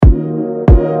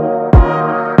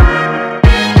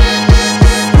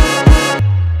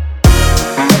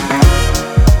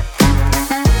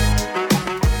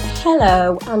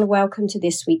Hello and welcome to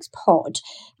this week's pod.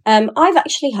 I've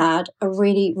actually had a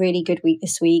really, really good week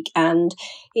this week, and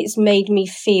it's made me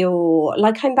feel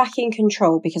like I'm back in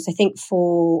control, because I think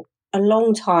for a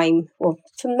long time, well,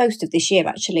 for most of this year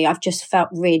actually, I've just felt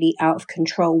really out of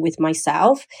control with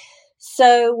myself.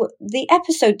 So the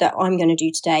episode that I'm going to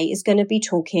do today is going to be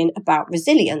talking about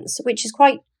resilience, which is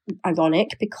quite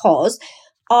ironic because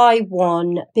I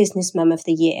won Business Mum of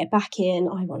the Year back in,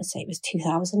 I want to say it was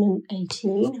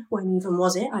 2018. When even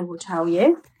was it? I will tell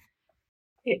you.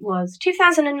 It was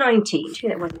 2019.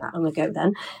 It wasn't that long ago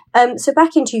then. So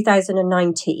back in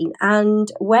 2019, and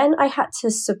when I had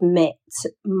to submit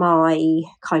my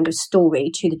kind of story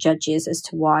to the judges as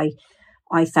to why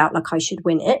I felt like I should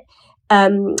win it,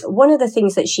 one of the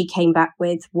things that she came back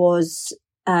with was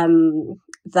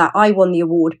that I won the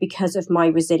award because of my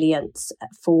resilience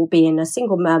for being a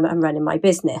single mum and running my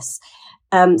business.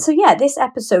 So this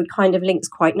episode kind of links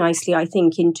quite nicely, I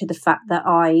think, into the fact that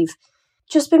I've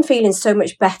just been feeling so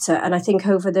much better. And I think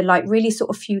over the really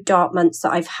sort of few dark months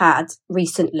that I've had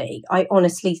recently, I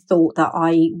honestly thought that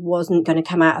I wasn't going to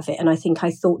come out of it. And I think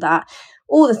I thought that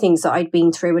all the things that I'd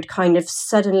been through would kind of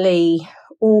suddenly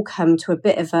all come to a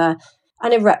bit of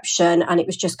an eruption, and it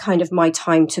was just kind of my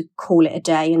time to call it a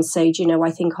day and say, I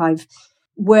think I've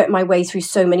worked my way through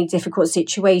so many difficult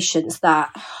situations that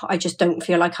I just don't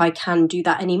feel like I can do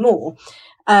that anymore.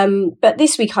 But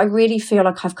this week, I really feel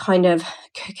like I've kind of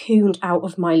cocooned out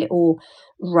of my little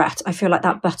rut. I feel like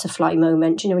that butterfly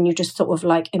moment, when you just sort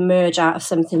of emerge out of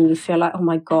something and you feel like, oh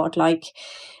my God,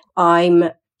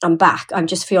 I'm back. I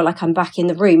just feel like I'm back in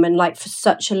the room. And for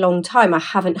such a long time, I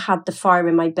haven't had the fire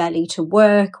in my belly to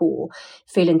work or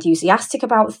feel enthusiastic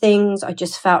about things. I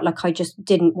just felt like I just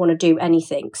didn't want to do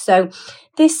anything. So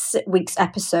this week's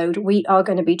episode, we are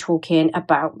going to be talking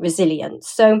about resilience.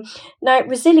 So now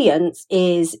resilience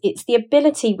it's the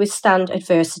ability to withstand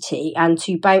adversity and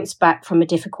to bounce back from a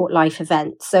difficult life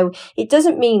event. So it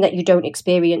doesn't mean that you don't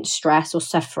experience stress or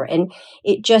suffering.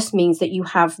 It just means that you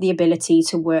have the ability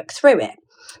to work through it.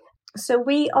 So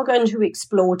we are going to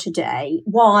explore today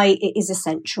why it is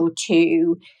essential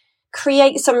to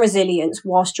create some resilience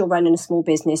whilst you're running a small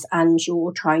business and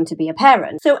you're trying to be a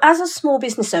parent. So as a small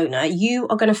business owner, you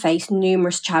are going to face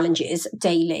numerous challenges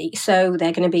daily. So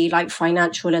they're going to be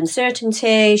financial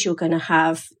uncertainties, you're going to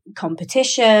have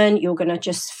competition, you're going to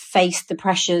just face the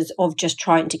pressures of just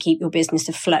trying to keep your business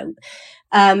afloat.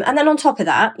 And then on top of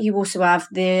that, you also have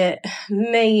the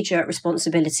major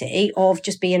responsibility of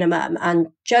just being a mum and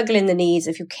juggling the needs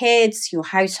of your kids, your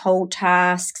household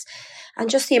tasks, and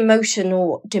just the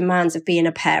emotional demands of being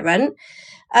a parent.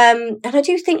 And I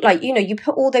do think you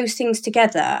put all those things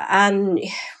together and,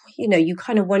 you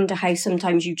kind of wonder how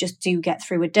sometimes you just do get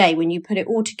through a day when you put it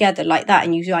all together like that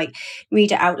and you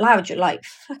read it out loud. You're like,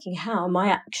 fucking hell, am I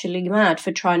actually mad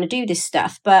for trying to do this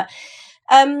stuff? But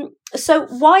so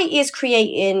why is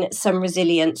creating some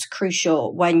resilience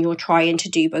crucial when you're trying to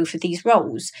do both of these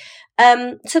roles?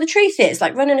 So the truth is,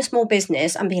 running a small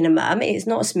business and being a mum is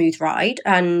not a smooth ride,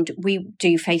 and we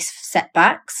do face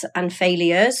setbacks and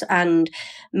failures and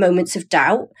moments of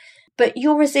doubt. But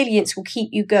your resilience will keep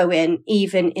you going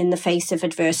even in the face of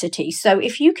adversity. So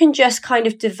if you can just kind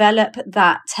of develop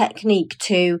that technique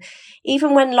to,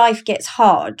 even when life gets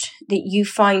hard, that you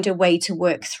find a way to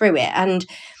work through it. And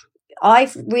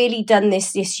I've really done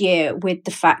this year with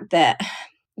the fact that,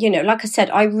 like I said,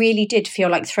 I really did feel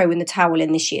like throwing the towel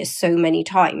in this year so many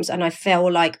times. And I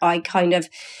feel like I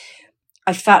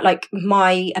felt like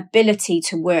my ability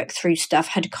to work through stuff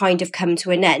had kind of come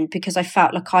to an end, because I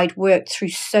felt like I'd worked through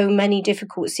so many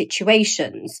difficult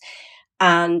situations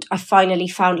and I finally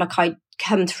found like I'd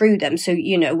come through them. So,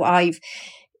 when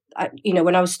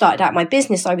I was started out my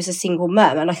business, I was a single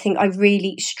mum, and I think I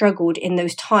really struggled in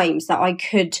those times that I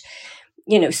could,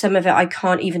 some of it I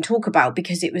can't even talk about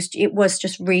because it was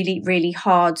just really, really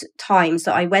hard times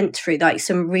that I went through,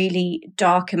 some really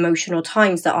dark emotional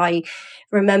times that I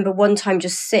remember one time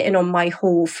just sitting on my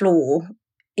hall floor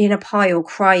in a pile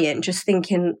crying, just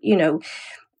thinking,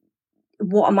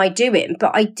 what am I doing?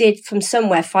 But I did from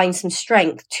somewhere find some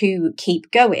strength to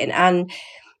keep going. And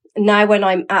now when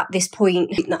I'm at this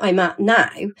point that I'm at now,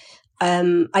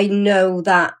 I know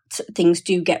that things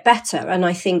do get better. And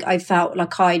I think I felt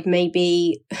like I'd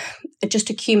maybe just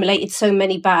accumulated so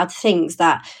many bad things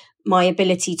that my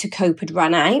ability to cope had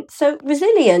run out. So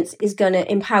resilience is going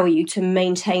to empower you to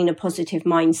maintain a positive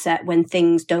mindset when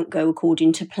things don't go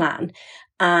according to plan.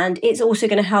 And it's also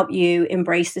going to help you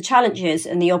embrace the challenges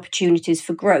and the opportunities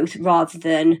for growth rather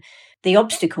than the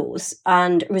obstacles,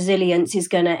 and resilience is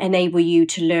going to enable you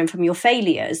to learn from your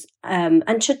failures,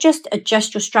 and to just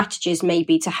adjust your strategies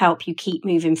maybe to help you keep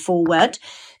moving forward.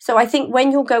 So I think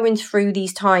when you're going through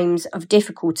these times of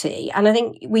difficulty, and I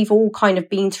think we've all kind of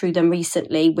been through them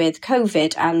recently with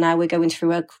COVID, and now we're going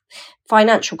through a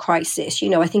financial crisis,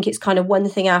 I think it's kind of one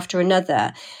thing after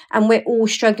another, and we're all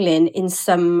struggling in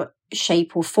some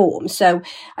shape or form. So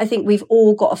I think we've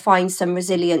all got to find some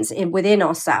resilience within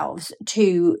ourselves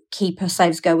to keep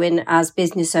ourselves going as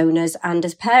business owners and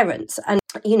as parents. And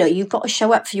you've got to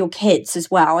show up for your kids as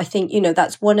well. I think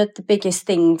that's one of the biggest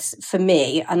things for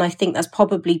me, and I think that's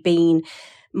probably been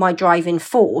my driving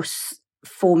force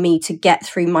for me to get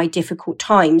through my difficult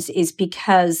times, is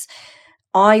because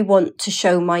I want to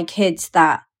show my kids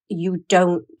that you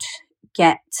don't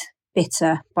get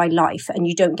bitter by life, and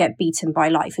you don't get beaten by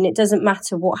life, and it doesn't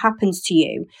matter what happens to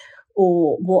you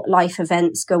or what life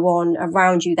events go on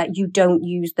around you, that you don't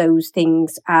use those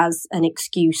things as an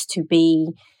excuse to be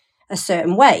a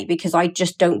certain way, because I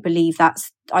just don't believe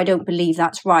that's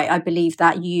right. I believe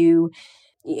that you're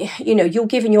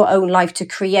given your own life to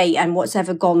create, and what's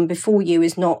ever gone before you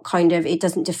is not it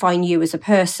doesn't define you as a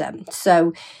person.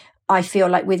 So I feel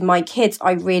like with my kids,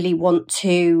 I really want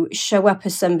to show up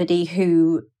as somebody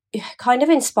who kind of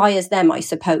inspires them, I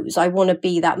suppose. I want to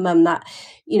be that mum that,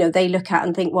 they look at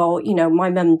and think, well, my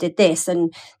mum did this.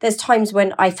 And there's times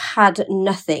when I've had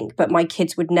nothing, but my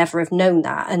kids would never have known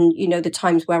that. And, the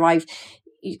times where I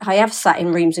have sat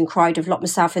in rooms and cried, I've locked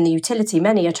myself in the utility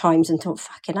many a times and thought,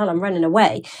 fucking hell, I'm running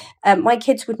away. My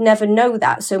kids would never know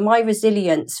that. So my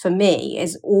resilience for me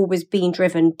is always being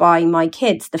driven by my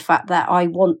kids. The fact that I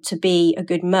want to be a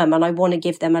good mum, and I want to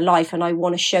give them a life, and I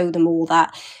want to show them all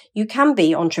that you can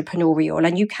be entrepreneurial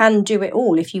and you can do it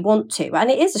all if you want to.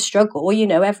 And it is a struggle,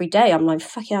 every day I'm like,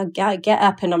 fucking, I get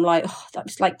up and I'm like, oh, that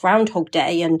was like Groundhog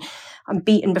Day, and I'm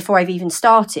beaten before I've even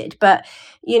started. But,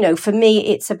 for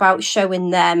me, it's about showing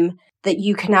them that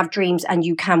you can have dreams and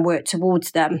you can work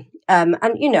towards them. And,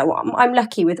 I'm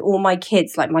lucky with all my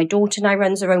kids. Like my daughter now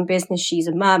runs her own business. She's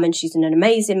a mum, and she's an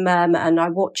amazing mum. And I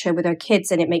watch her with her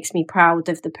kids, and it makes me proud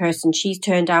of the person she's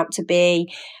turned out to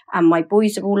be. And my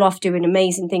boys are all off doing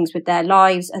amazing things with their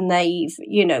lives. And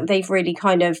they've really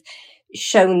kind of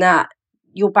shown that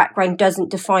your background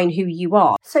doesn't define who you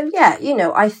are. So yeah,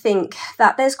 I think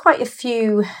that there's quite a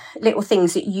few little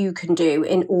things that you can do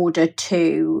in order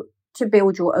to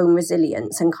build your own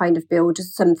resilience, and kind of build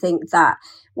something that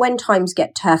when times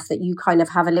get tough, that you kind of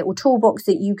have a little toolbox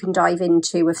that you can dive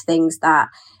into of things that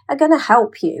are going to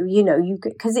help you,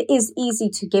 because it is easy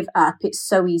to give up. It's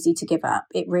so easy to give up.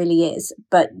 It really is.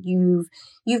 But you've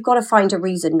got to find a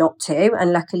reason not to.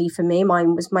 And luckily for me,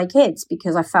 mine was my kids,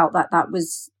 because I felt that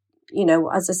was,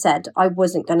 as I said, I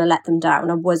wasn't going to let them down.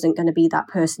 I wasn't going to be that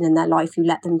person in their life who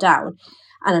let them down.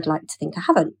 And I'd like to think I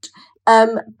haven't.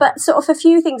 But sort of a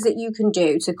few things that you can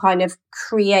do to kind of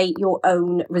create your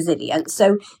own resilience.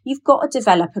 So you've got to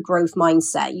develop a growth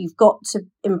mindset. You've got to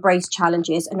embrace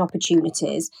challenges and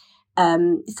opportunities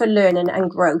for learning and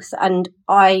growth. And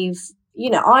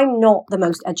I'm not the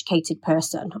most educated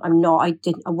person. I'm not. I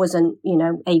wasn't,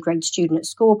 A grade student at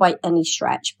school by any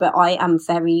stretch, but I am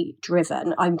very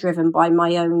driven. I'm driven by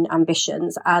my own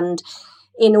ambitions. And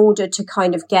in order to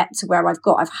kind of get to where I've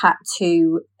got, I've had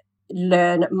to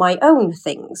learn my own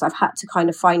things. I've had to kind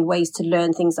of find ways to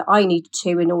learn things that I need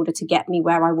to in order to get me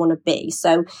where I want to be.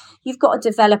 So you've got to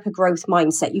develop a growth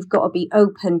mindset. You've got to be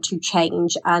open to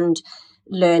change and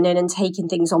learning and taking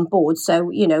things on board.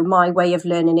 So, my way of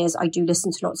learning is I do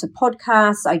listen to lots of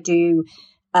podcasts. I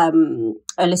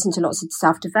listen to lots of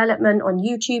self-development on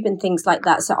YouTube and things like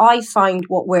that. So I find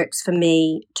what works for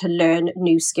me to learn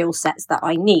new skill sets that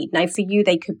I need. Now, for you,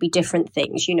 they could be different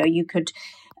things. You could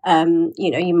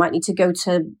you might need to go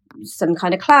to some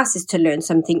kind of classes to learn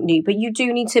something new, but you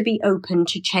do need to be open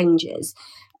to changes.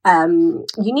 You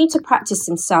need to practice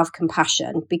some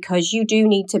self-compassion, because you do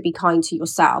need to be kind to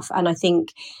yourself. And I think,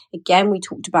 again, we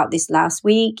talked about this last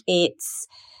week. It's,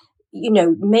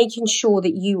 making sure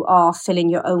that you are filling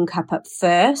your own cup up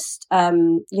first.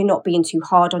 You're not being too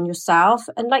hard on yourself,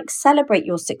 and celebrate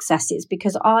your successes,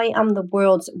 because I am the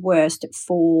world's worst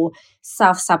for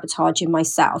self-sabotaging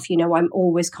myself. I'm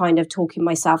always kind of talking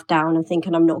myself down and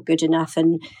thinking I'm not good enough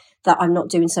and that I'm not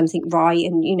doing something right.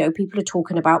 And, people are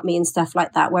talking about me and stuff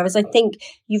like that. Whereas I think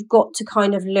you've got to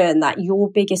kind of learn that your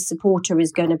biggest supporter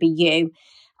is going to be you,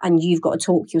 and you've got to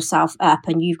talk yourself up,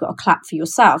 and you've got to clap for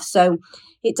yourself. So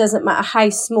it doesn't matter how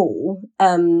small,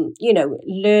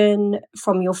 learn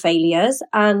from your failures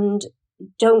and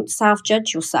don't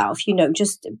self-judge yourself.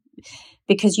 Just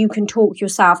because you can talk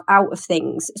yourself out of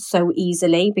things so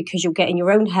easily, because you'll get in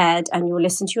your own head and you'll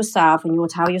listen to yourself and you'll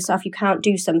tell yourself you can't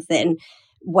do something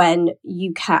when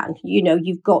you can.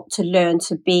 You've got to learn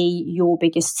to be your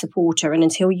biggest supporter. And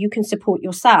until you can support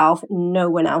yourself, no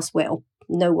one else will.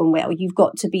 No one will. You've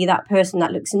got to be that person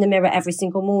that looks in the mirror every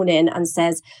single morning and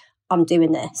says, I'm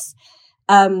doing this.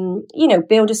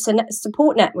 Build a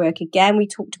support network. Again, we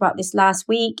talked about this last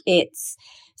week. It's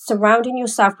surrounding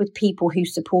yourself with people who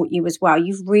support you as well.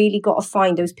 You've really got to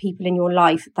find those people in your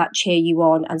life that cheer you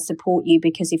on and support you,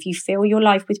 because if you fill your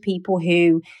life with people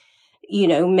who,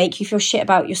 make you feel shit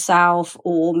about yourself,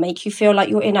 or make you feel like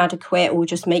you're inadequate, or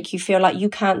just make you feel like you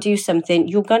can't do something,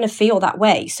 you're going to feel that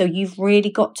way. So you've really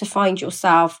got to find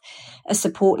yourself a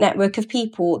support network of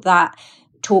people that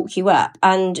talk you up.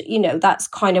 And, that's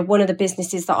kind of one of the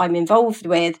businesses that I'm involved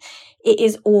with. It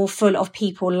is all full of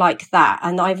people like that.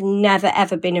 And I've never,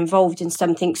 ever been involved in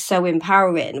something so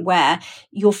empowering, where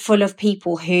you're full of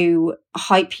people who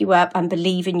hype you up and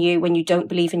believe in you when you don't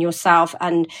believe in yourself.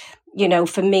 And,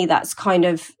 for me, that's kind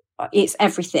of, it's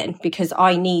everything, because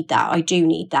I need that. I do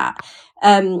need that.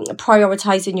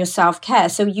 Prioritizing your self-care.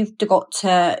 So you've got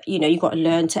to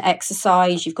learn to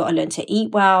exercise. You've got to learn to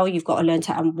eat well. You've got to learn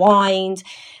to unwind,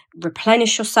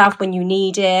 replenish yourself when you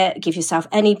need it, give yourself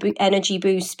any energy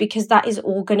boost, because that is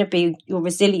all going to be your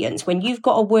resilience. When you've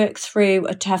got to work through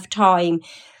a tough time,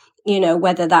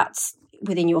 whether that's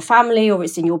within your family or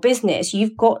it's in your business,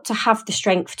 you've got to have the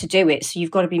strength to do it. So you've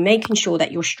got to be making sure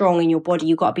that you're strong in your body.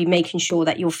 You've got to be making sure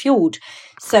that you're fueled.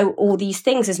 So all these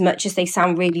things, as much as they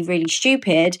sound really, really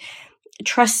stupid,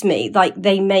 trust me, like,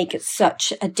 they make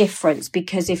such a difference.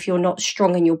 Because if you're not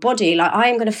strong in your body, like, I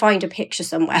am going to find a picture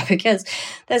somewhere, because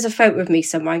there's a photo of me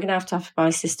somewhere. I'm going to have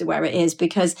my sister where it is,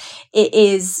 because it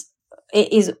is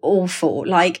awful.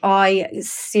 Like, I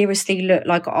seriously look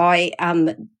like I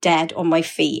am dead on my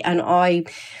feet, and I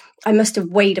must have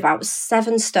weighed about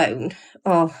 7 stone.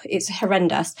 Oh, it's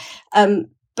horrendous.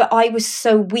 But I was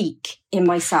so weak in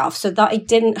myself, so that I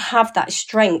didn't have that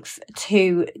strength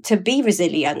to be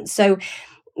resilient. So,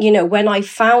 when I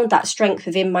found that strength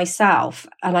within myself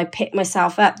and I picked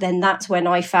myself up, then that's when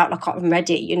I felt like I'm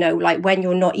ready. Like, when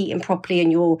you're not eating properly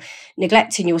and you're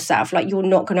neglecting yourself, like, you're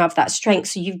not going to have that strength.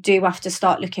 So you do have to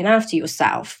start looking after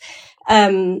yourself.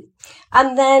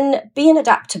 And then being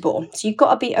adaptable. So you've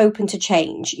got to be open to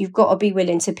change. You've got to be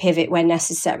willing to pivot when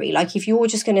necessary. Like, if you're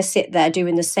just going to sit there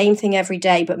doing the same thing every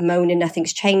day, but moaning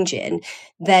nothing's changing,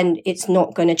 then it's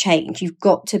not going to change. You've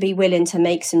got to be willing to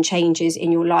make some changes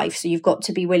in your life. So you've got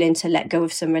to be willing to let go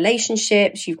of some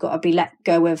relationships. You've got to be let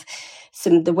go of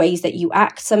some of the ways that you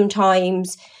act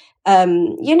sometimes.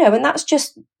 And that's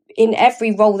just in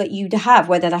every role that you have,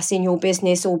 whether that's in your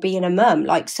business or being a mum.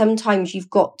 Like, sometimes you've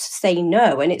got to say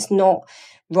no, and it's not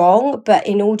wrong, but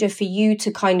in order for you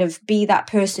to kind of be that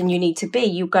person you need to be,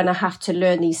 you're going to have to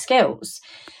learn these skills.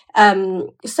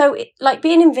 Like,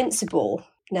 being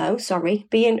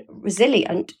being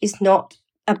resilient is not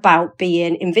about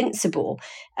being invincible,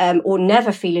 or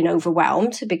never feeling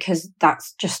overwhelmed, because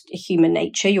that's just human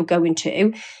nature. You're going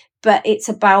to. But it's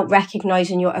about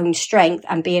recognizing your own strength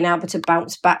and being able to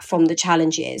bounce back from the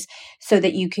challenges, so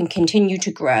that you can continue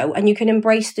to grow and you can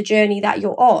embrace the journey that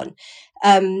you're on.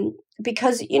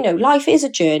 Because, life is a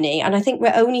journey, and I think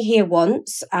we're only here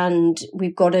once, and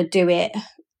we've got to do it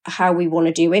how we want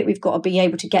to do it. We've got to be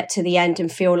able to get to the end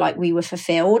and feel like we were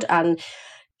fulfilled. And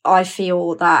I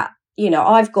feel that,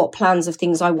 I've got plans of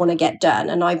things I want to get done.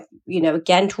 And I've,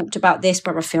 again, talked about this,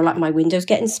 where I feel like my window's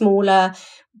getting smaller.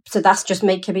 So that's just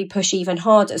making me push even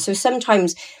harder. So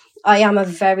sometimes I am a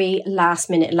very last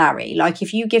minute Larry. Like,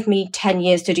 if you give me 10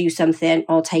 years to do something,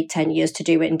 I'll take 10 years to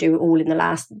do it and do it all in the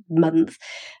last month.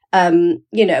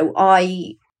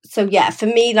 So yeah, for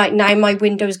me, like, now my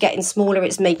window's getting smaller,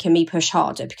 it's making me push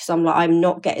harder, because I'm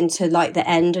not getting to like the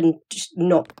end and just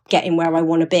not getting where I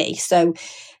want to be. So,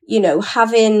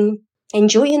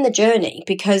 enjoying the journey,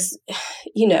 because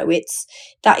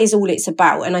that is all it's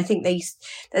about. And I think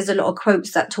there's a lot of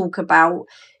quotes that talk about,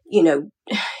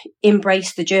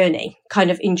 embrace the journey, kind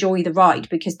of enjoy the ride,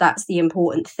 because that's the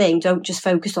important thing. Don't just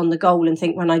focus on the goal and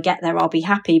think, when I get there I'll be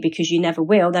happy, because you never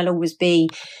will. There'll always be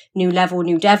new level,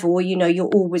 new devil. You're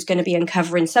always going to be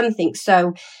uncovering something.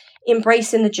 So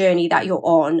embracing the journey that you're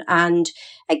on, and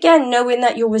again, knowing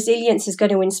that your resilience is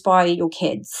going to inspire your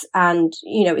kids, and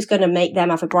it's going to make them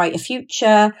have a brighter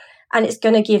future, and it's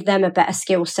going to give them a better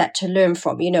skill set to learn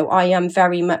from. I am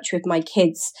very much with my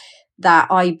kids that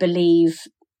I believe,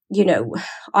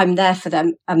 I'm there for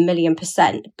them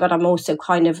 1,000,000%, but I'm also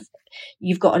kind of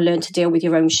you've got to learn to deal with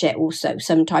your own shit also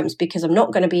sometimes, because I'm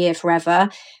not going to be here forever.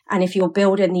 And if you're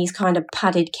building these kind of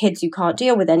padded kids who can't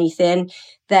deal with anything,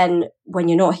 then when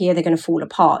you're not here, they're going to fall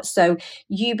apart. So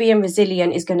you being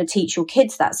resilient is going to teach your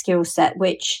kids that skill set,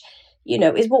 which, you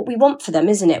know, is what we want for them,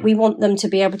 isn't it? We want them to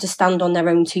be able to stand on their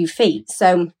own 2 feet.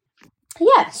 So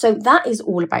yeah, so that is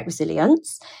all about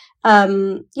resilience.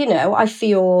 You know, I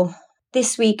feel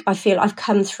this week, I've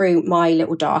come through my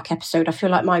little dark episode. I feel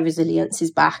like my resilience is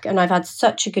back, and I've had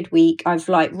such a good week. I've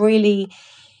like really,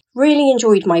 really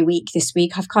enjoyed my week this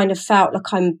week. I've kind of felt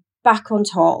like I'm back on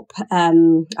top.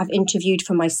 I've interviewed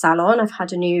for my salon. I've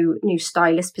had a new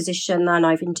stylist position, and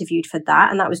I've interviewed for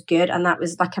that, and that was good. And that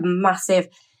was like a massive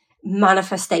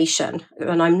manifestation.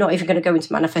 And I'm not even going to go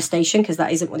into manifestation because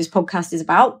that isn't what this podcast is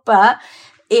about. But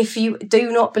if you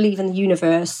do not believe in the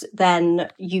universe, then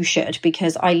you should,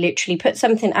 because I literally put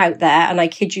something out there, and I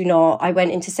kid you not, I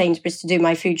went into Sainsbury's to do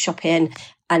my food shopping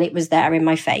and it was there in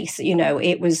my face. You know,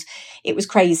 it was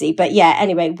crazy. But yeah,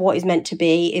 anyway, what is meant to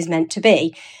be is meant to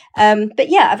be. But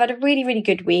yeah, I've had a really, really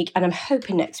good week, and I'm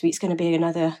hoping next week's going to be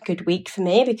another good week for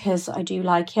me, because I do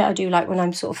like it. I do like when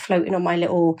I'm sort of floating on my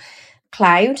little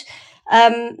cloud.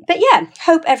 But yeah,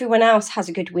 hope everyone else has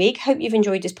a good week. Hope you've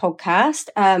enjoyed this podcast.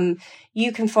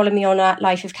 You can follow me on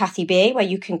Life of Kathy B, where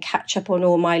you can catch up on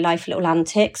all my life little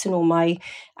antics and all my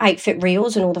outfit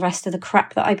reels and all the rest of the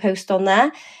crap that I post on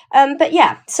there. But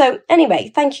yeah, so anyway,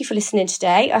 thank you for listening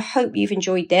today. I hope you've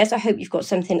enjoyed this. I hope you've got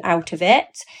something out of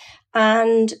it.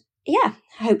 And yeah,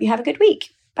 I hope you have a good week.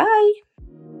 Bye.